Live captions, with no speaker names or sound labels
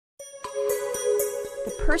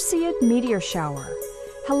The Perseid meteor shower.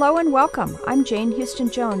 Hello and welcome. I'm Jane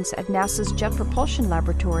Houston Jones at NASA's Jet Propulsion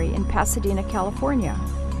Laboratory in Pasadena, California.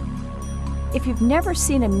 If you've never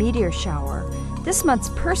seen a meteor shower, this month's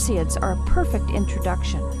Perseids are a perfect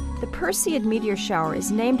introduction. The Perseid meteor shower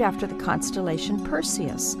is named after the constellation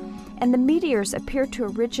Perseus, and the meteors appear to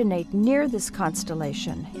originate near this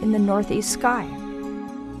constellation in the northeast sky.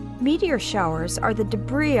 Meteor showers are the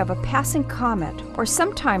debris of a passing comet, or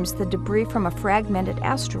sometimes the debris from a fragmented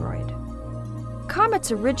asteroid.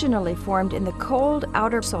 Comets originally formed in the cold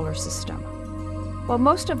outer solar system, while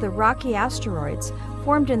most of the rocky asteroids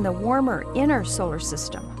formed in the warmer inner solar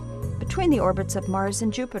system, between the orbits of Mars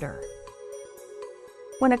and Jupiter.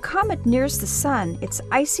 When a comet nears the Sun, its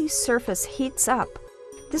icy surface heats up.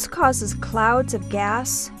 This causes clouds of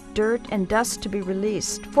gas, dirt, and dust to be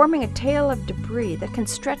released, forming a tail of debris that can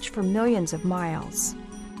stretch for millions of miles.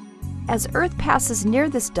 As Earth passes near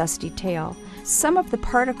this dusty tail, some of the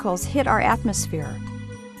particles hit our atmosphere.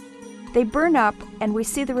 They burn up, and we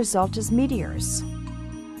see the result as meteors.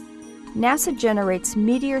 NASA generates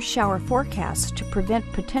meteor shower forecasts to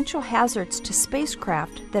prevent potential hazards to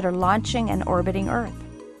spacecraft that are launching and orbiting Earth.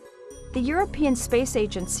 The European Space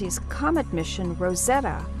Agency's Comet mission,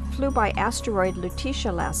 Rosetta, flew by asteroid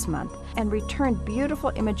Lutetia last month and returned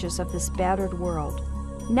beautiful images of this battered world.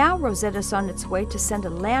 Now Rosetta's on its way to send a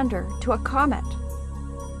lander to a comet.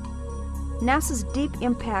 NASA's Deep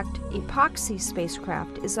Impact Epoxy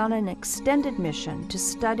spacecraft is on an extended mission to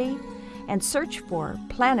study and search for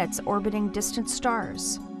planets orbiting distant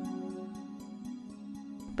stars.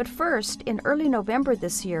 But first, in early November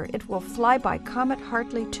this year, it will fly by Comet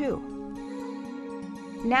Hartley 2.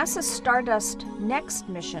 NASA's Stardust Next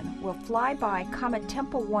mission will fly by Comet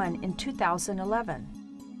Tempel 1 in 2011.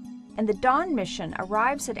 And the Dawn mission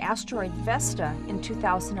arrives at asteroid Vesta in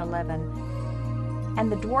 2011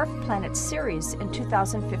 and the dwarf planet Ceres in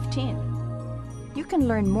 2015. You can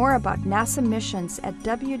learn more about NASA missions at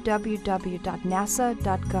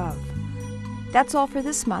www.nasa.gov. That's all for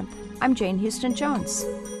this month. I'm Jane Houston Jones.